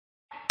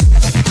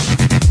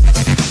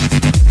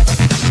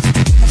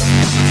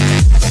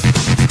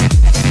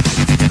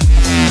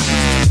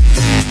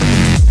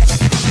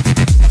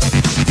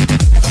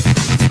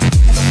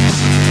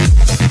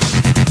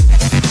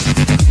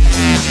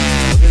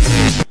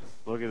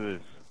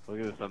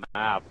this a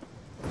map.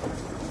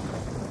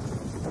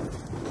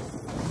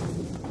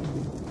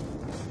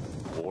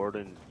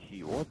 Warden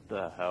key. What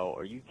the hell?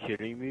 Are you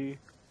kidding me?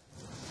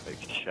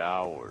 Like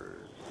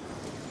showers.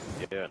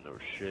 Yeah, no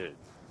shit.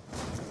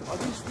 Are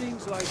these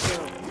things like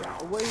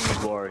a way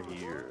You are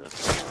here.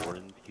 That's the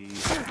warden key.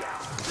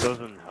 It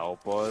doesn't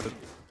help us.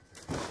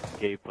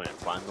 Escape plan.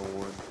 Find the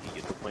warden key.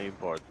 Get the plane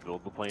parts.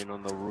 Build the plane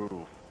on the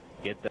roof.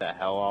 Get the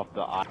hell off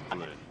the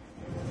island.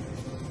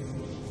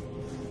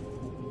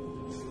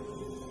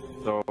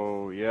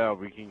 So, yeah,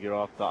 we can get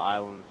off the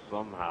island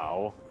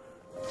somehow.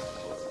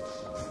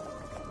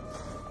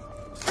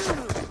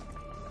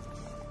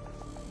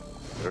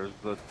 There's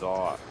the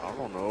dot. I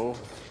don't know.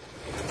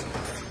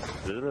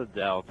 Is it a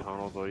Dow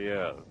tunnel though?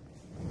 Yeah.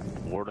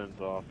 Warden's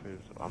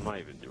office. I'm not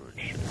even doing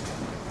shit.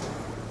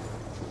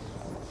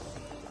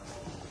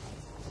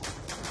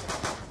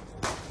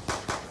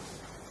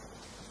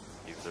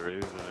 If there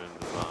is an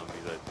zombie,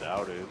 I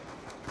doubt it.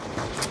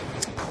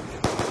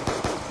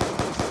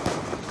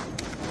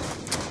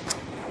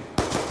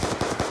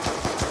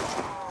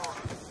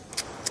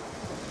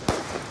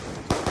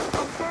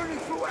 I'm burning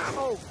through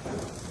ammo!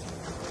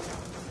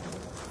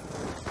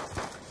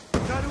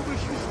 Kinda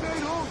wish you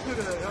stayed home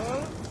today,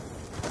 huh?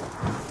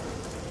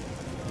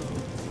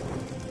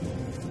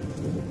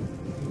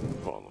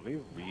 Hold on, let me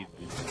read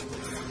this.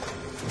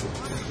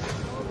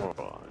 Hold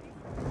on.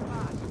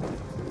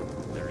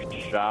 There's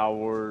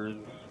showers.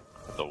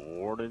 The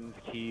warden's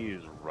key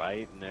is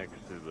right next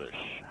to the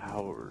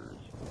showers.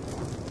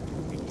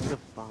 We need to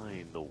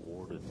find the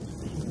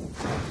warden's key.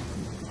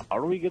 How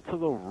do we get to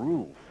the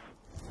roof?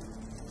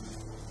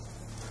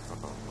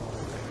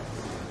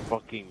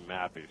 Fucking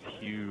map is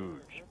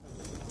huge.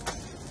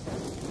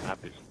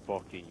 Map is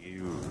fucking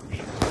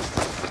huge.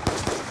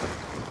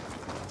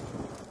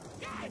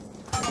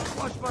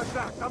 Watch my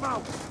back, I'm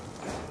out!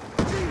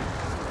 Jeez,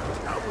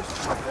 that was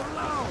fucking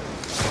loud!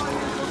 My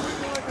ears are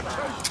ringing like a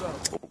church bell!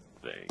 Oh,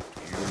 thank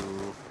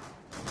you.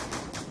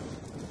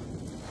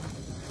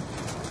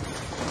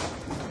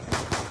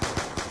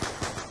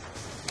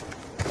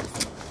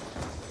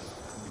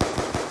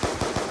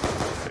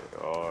 They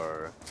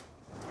are.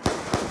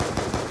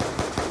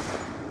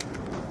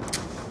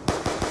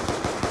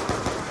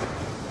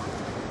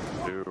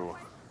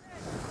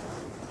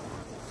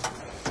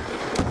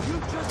 You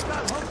just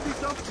got Humpty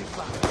Dumpty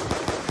back,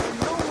 and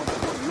no one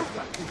put you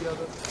back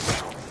together.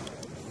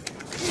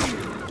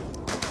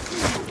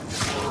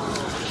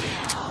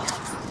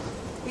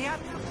 We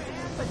have to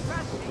stand the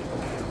trust me.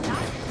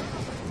 Not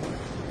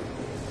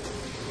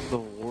The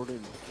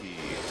warden's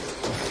key.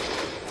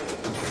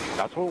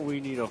 That's what we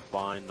need to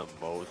find the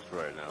most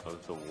right now,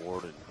 is the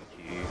warden's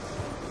key.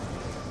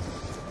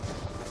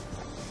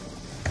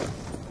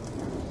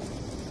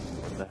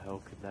 What the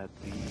hell could that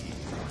be?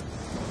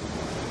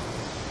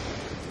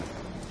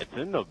 It's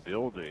in the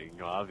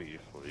building,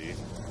 obviously.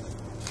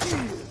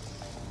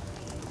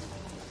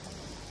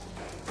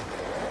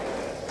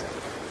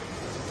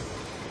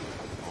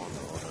 Oh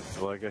no, I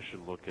feel like I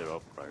should look it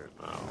up right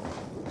now.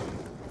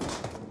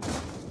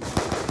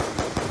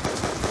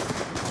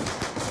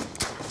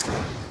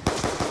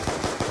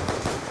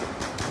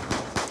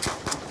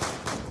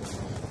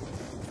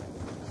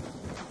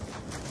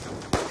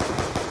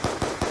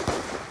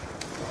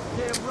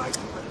 Damn right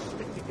you better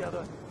stick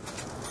together.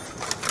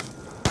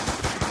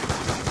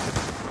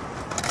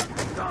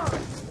 God.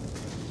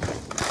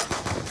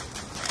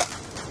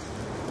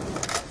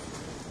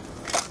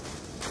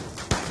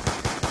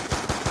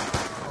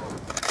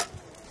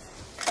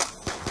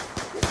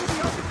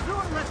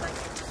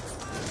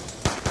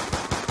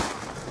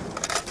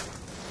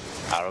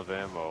 Out of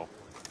ammo.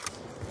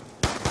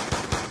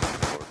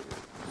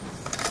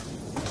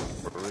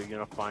 Where are we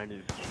gonna find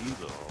his key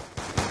though?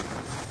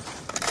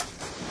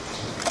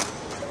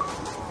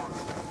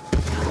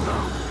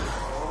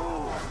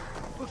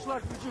 Looks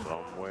like we just...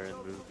 Somewhere in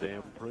this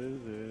damn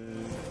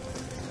prison.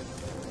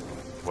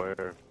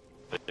 Where?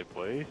 They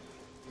place?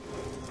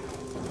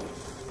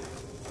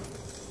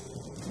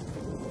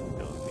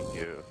 Yeah, let me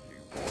get a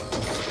few more.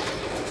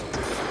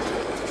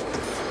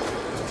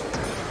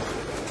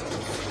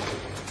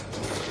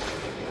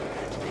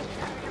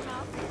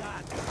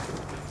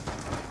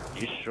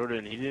 He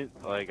shouldn't. He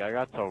didn't. Like, I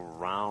got to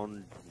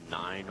round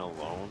 9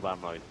 alone by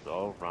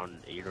myself. Round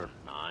 8 or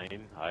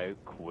 9. I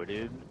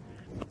quitted.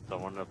 So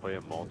I wanted to play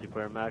a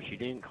multiplayer match. He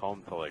didn't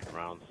come till like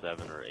round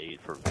 7 or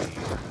 8 for me.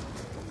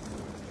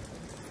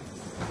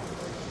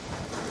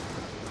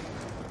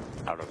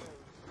 Out of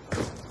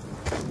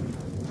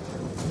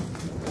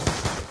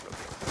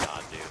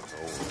goddamn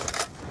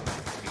nowhere.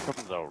 He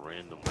comes out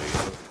randomly. It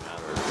doesn't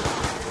matter.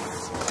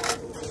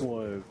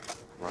 What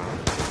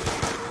round?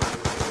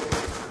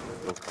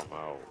 He'll come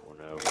out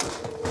whenever.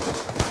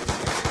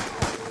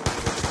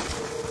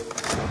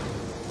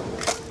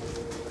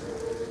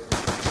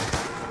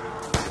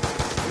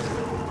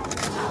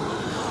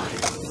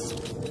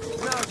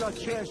 Now's our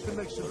chance to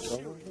make some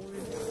shit.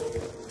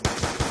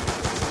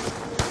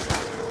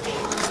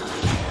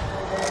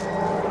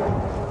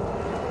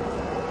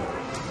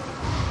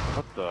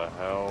 What the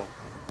hell?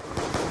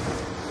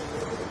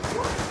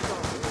 What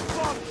the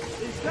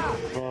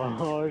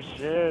Oh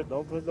shit,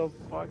 open the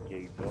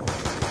fucking door.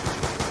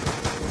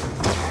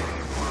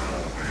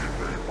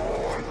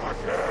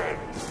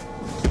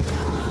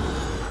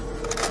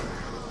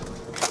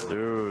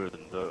 Dude,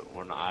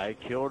 when I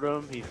killed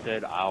him, he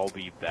said, I'll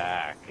be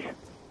back.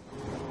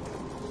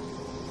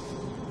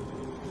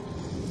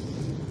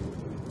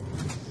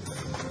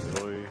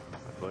 Really?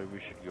 I feel like we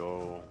should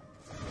go.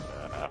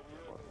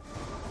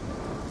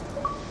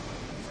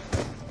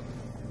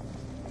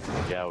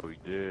 Yeah, we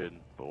did,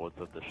 but what's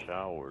at the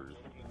showers?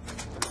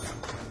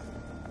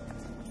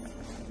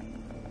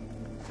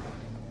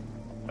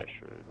 I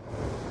should.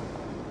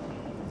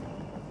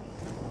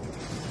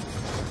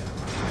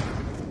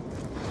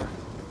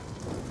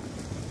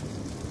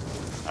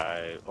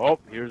 Oh,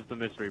 here's the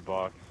mystery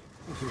box.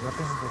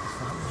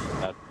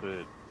 That's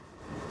it.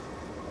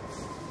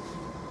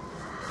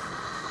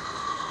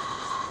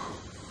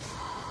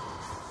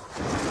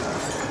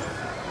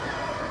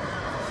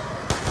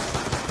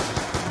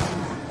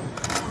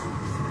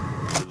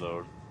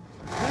 Reload.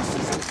 This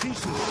is a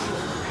piece of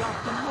shit. Got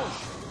the mush.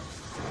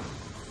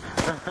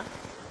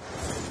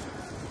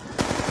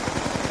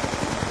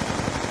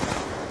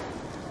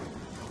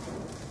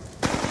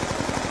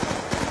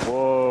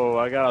 Whoa,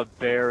 I gotta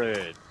bear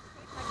it.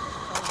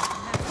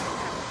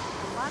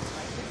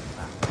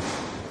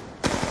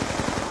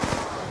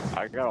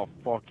 I gotta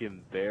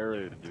fucking bear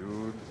it,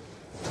 dude.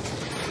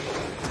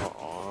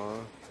 Oh.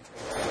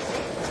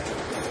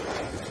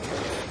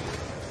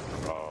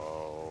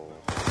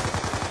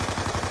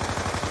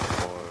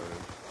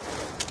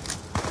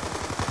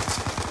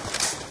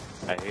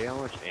 I hate how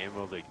much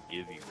ammo they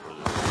give you for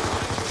this.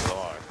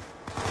 Dog.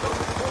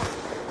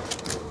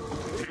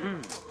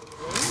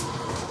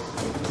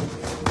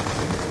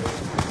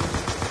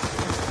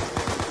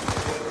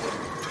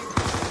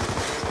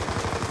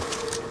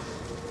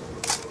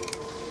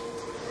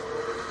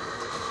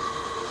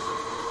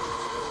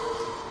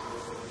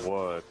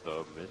 What,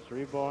 the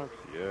mystery box?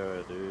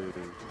 Yeah, dude.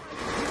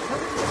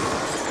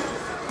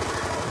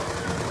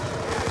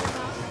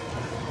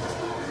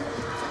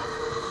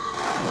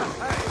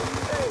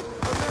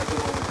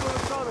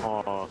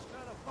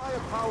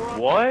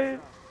 What?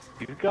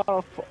 You got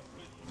a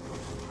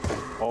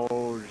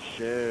oh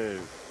shit.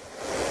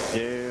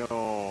 Damn.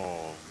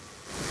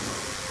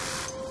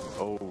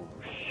 Oh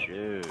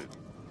shit.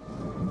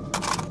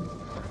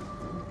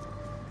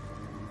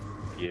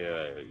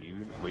 Yeah,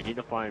 we need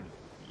to find.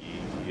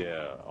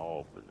 Yeah,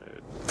 I'll open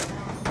it.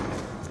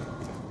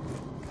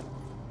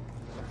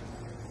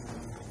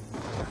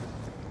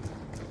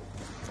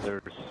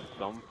 There's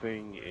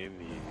something in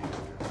here.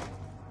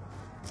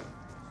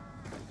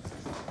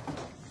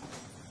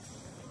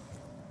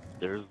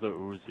 There's the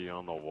Uzi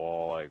on the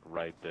wall, like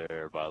right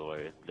there, by the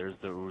way. There's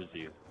the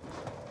Uzi.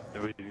 The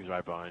Uzi's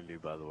right behind you,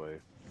 by the way.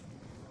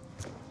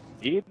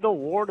 Need the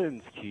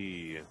warden's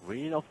key.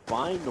 We need to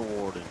find the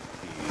warden's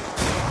key.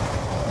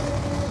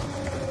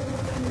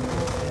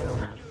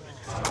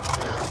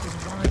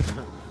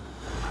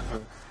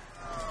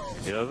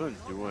 It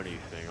doesn't do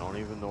anything. I don't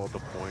even know what the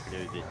point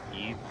is. It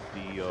eats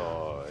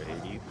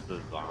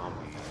the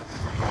zombies.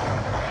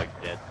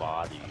 Like dead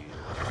bodies.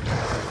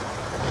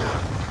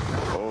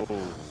 Oh.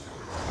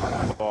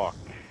 Fuck.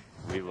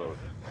 Reload.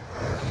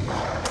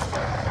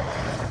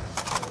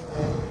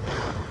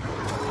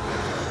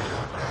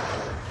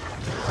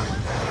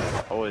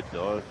 Oh, it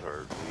does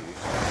hurt me.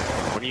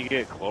 When you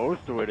get close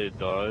to it, it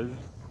does.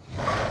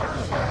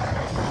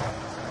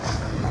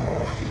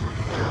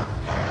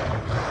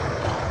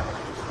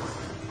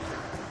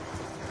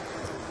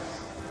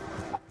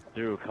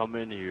 Dude, come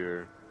in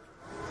here.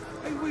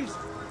 Hey, Weez,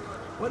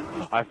 what did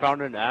you... I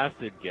found an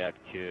acid gat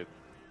kit.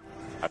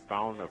 I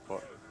found a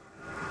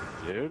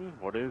Dude,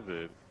 what is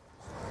it?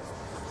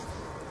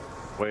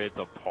 Wait, it's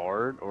a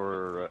part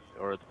or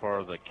it's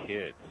part of the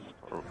kits?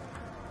 Or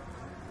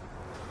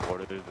what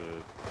is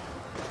it?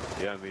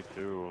 Yeah, me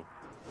too.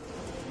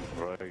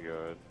 Right,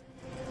 good.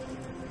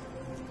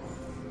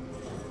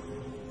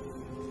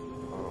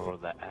 Oh,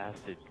 the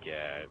acid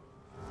gat.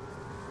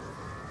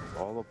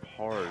 All the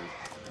parts.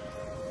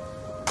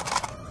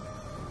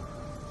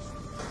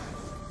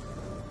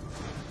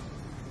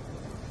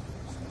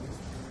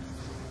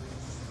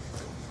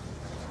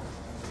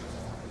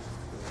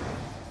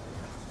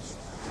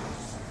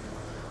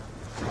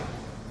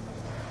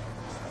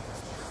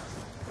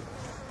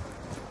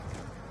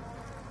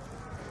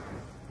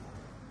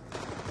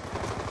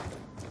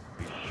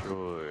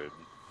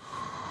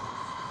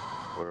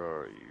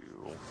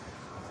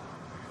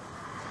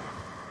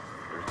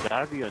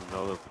 Gotta be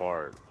another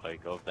part,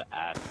 like, of the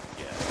acid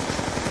gas.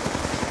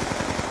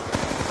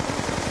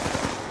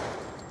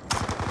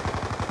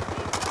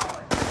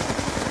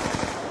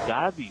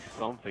 Gotta be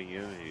something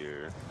in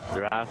here.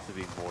 There has to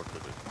be more to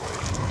this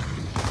place.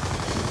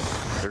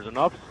 There's an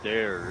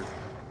upstairs.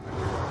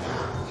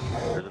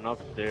 There's an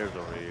upstairs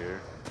over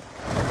here.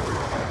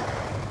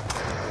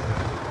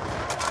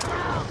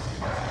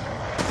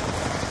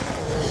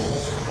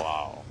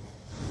 Wow.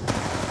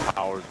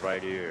 Power's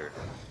right here.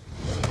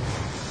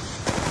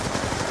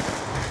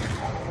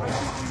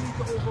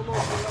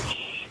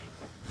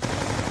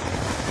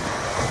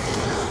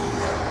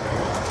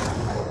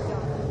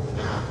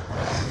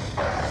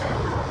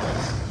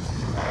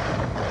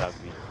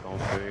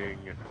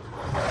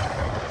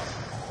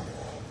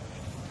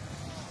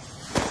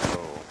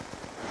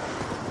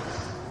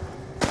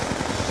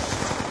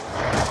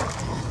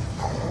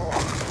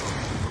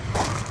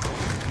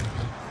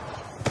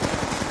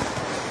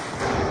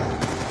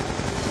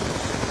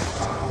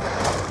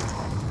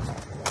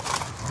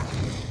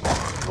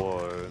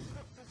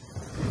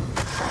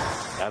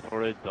 That's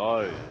what it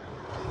does.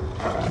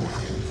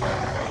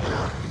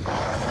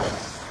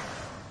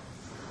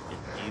 It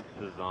eats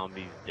the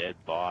zombie's dead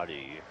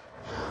body.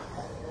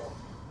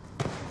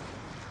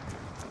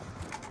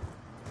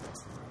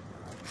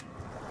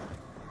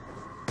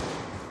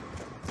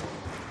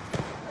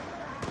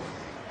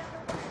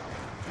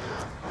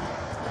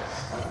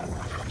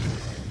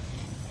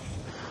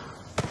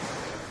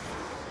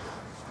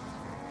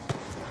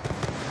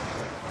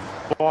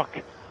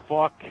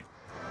 Fuck.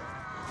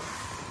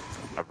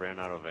 I ran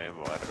out of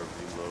ammo. I had to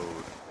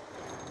reload.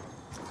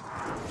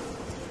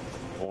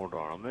 Hold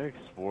on, I'm gonna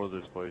explore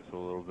this place a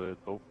little bit.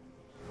 Oh.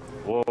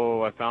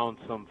 Whoa, I found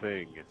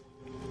something.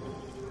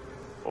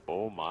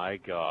 Oh my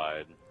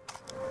god.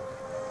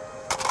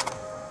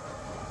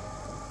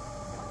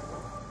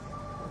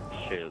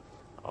 Shit.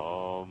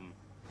 Well,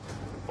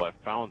 I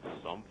found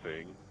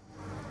something.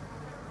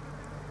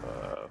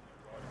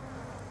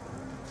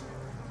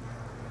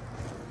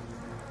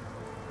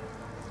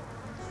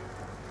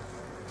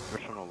 I'm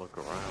just trying to look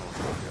around.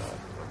 Oh god.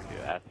 Okay,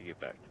 I have to get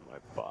back to my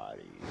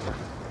body.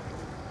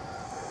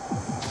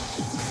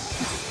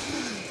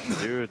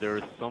 Dude, there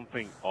was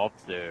something up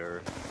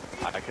there.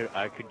 I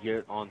could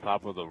get on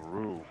top of the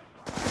roof.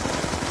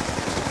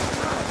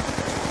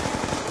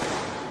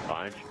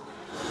 Fine.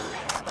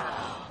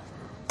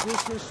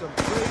 This is some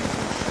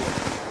crazy shit,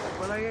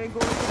 but I ain't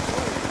gonna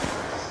complain.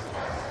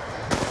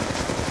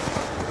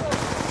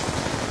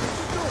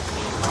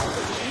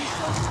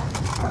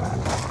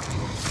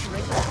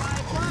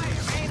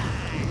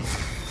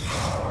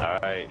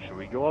 Alright, should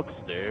we go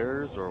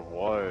upstairs or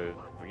what?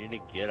 We need to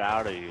get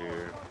out of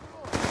here.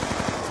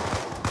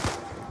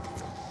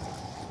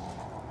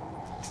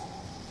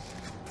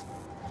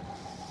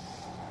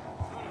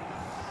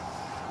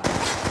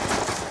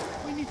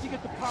 We need to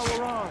get the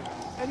power on.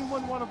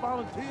 Anyone want to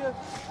volunteer?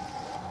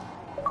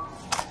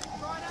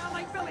 Throw it out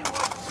like Billy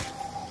would.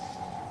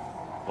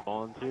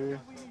 Volunteer?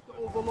 We need to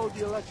overload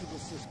the electrical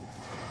system.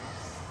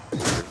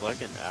 There's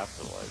like an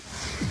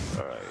afterlife.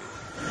 Alright.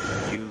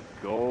 You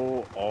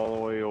go all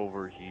the way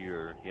over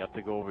here. You have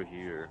to go over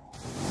here.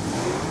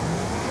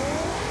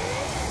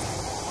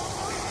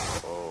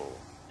 Oh.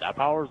 That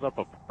powers up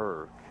a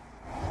perk.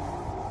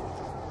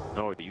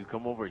 No, you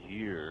come over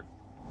here.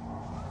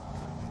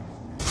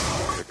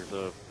 There's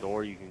a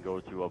door you can go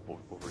to up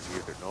over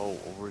here. No,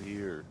 over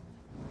here.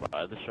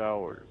 By the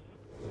showers.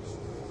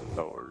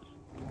 Showers.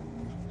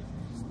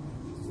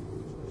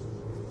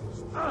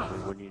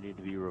 When you need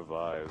to be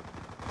revived.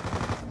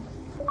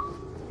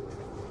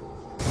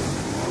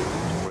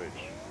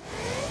 Switch.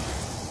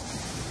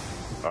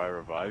 I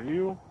revive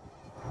you?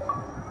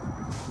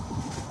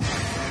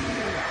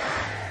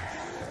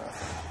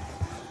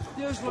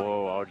 There's like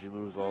Whoa, how'd you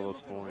lose all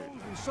those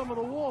points? in some of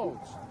the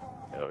walls.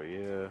 Hell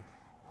yeah.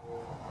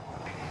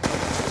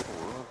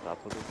 We're on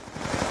top of this.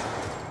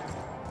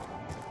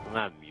 And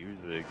that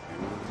music,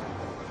 dude.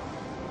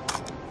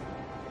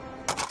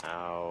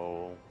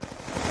 Ow.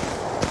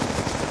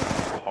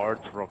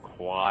 Parts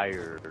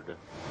required.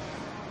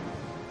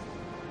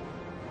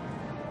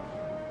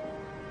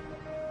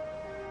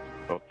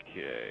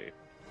 Okay.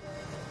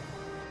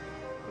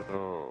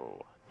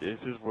 So, this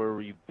is where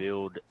we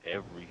build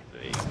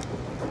everything.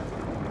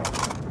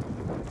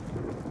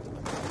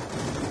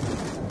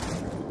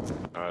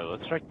 Alright,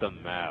 let's check the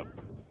map.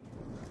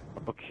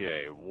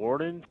 Okay,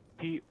 Warden's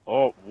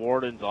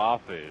Warden's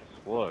office.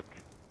 Look.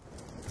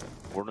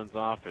 Warden's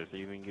office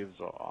even gives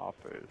the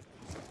office.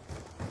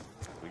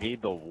 We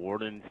need the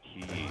Warden's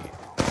key.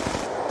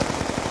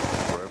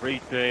 For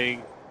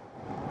everything.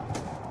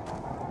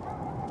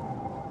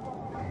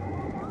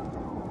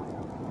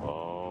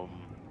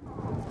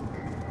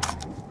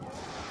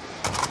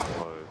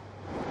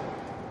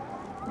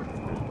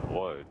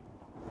 What?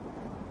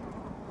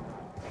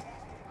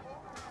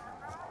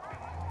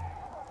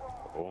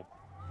 Oh.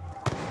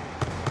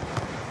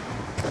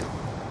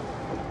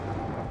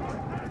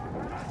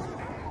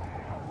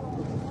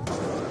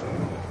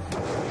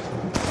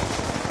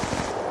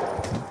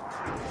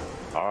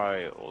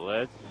 Alright,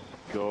 let's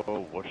go.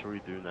 What should we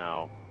do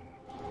now?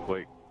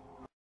 Wait.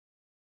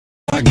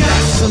 I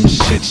got some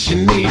shit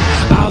you need,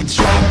 I'll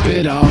drop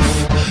it off,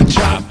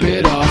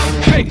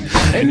 hey,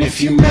 and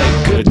if you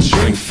make a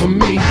drink for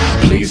me,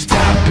 please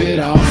top it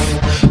off,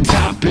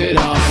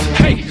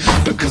 hey,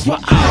 because we're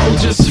all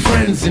just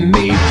friends in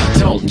need,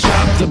 don't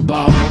drop the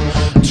ball,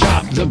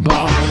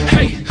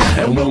 hey,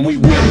 and when we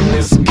win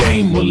this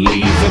game,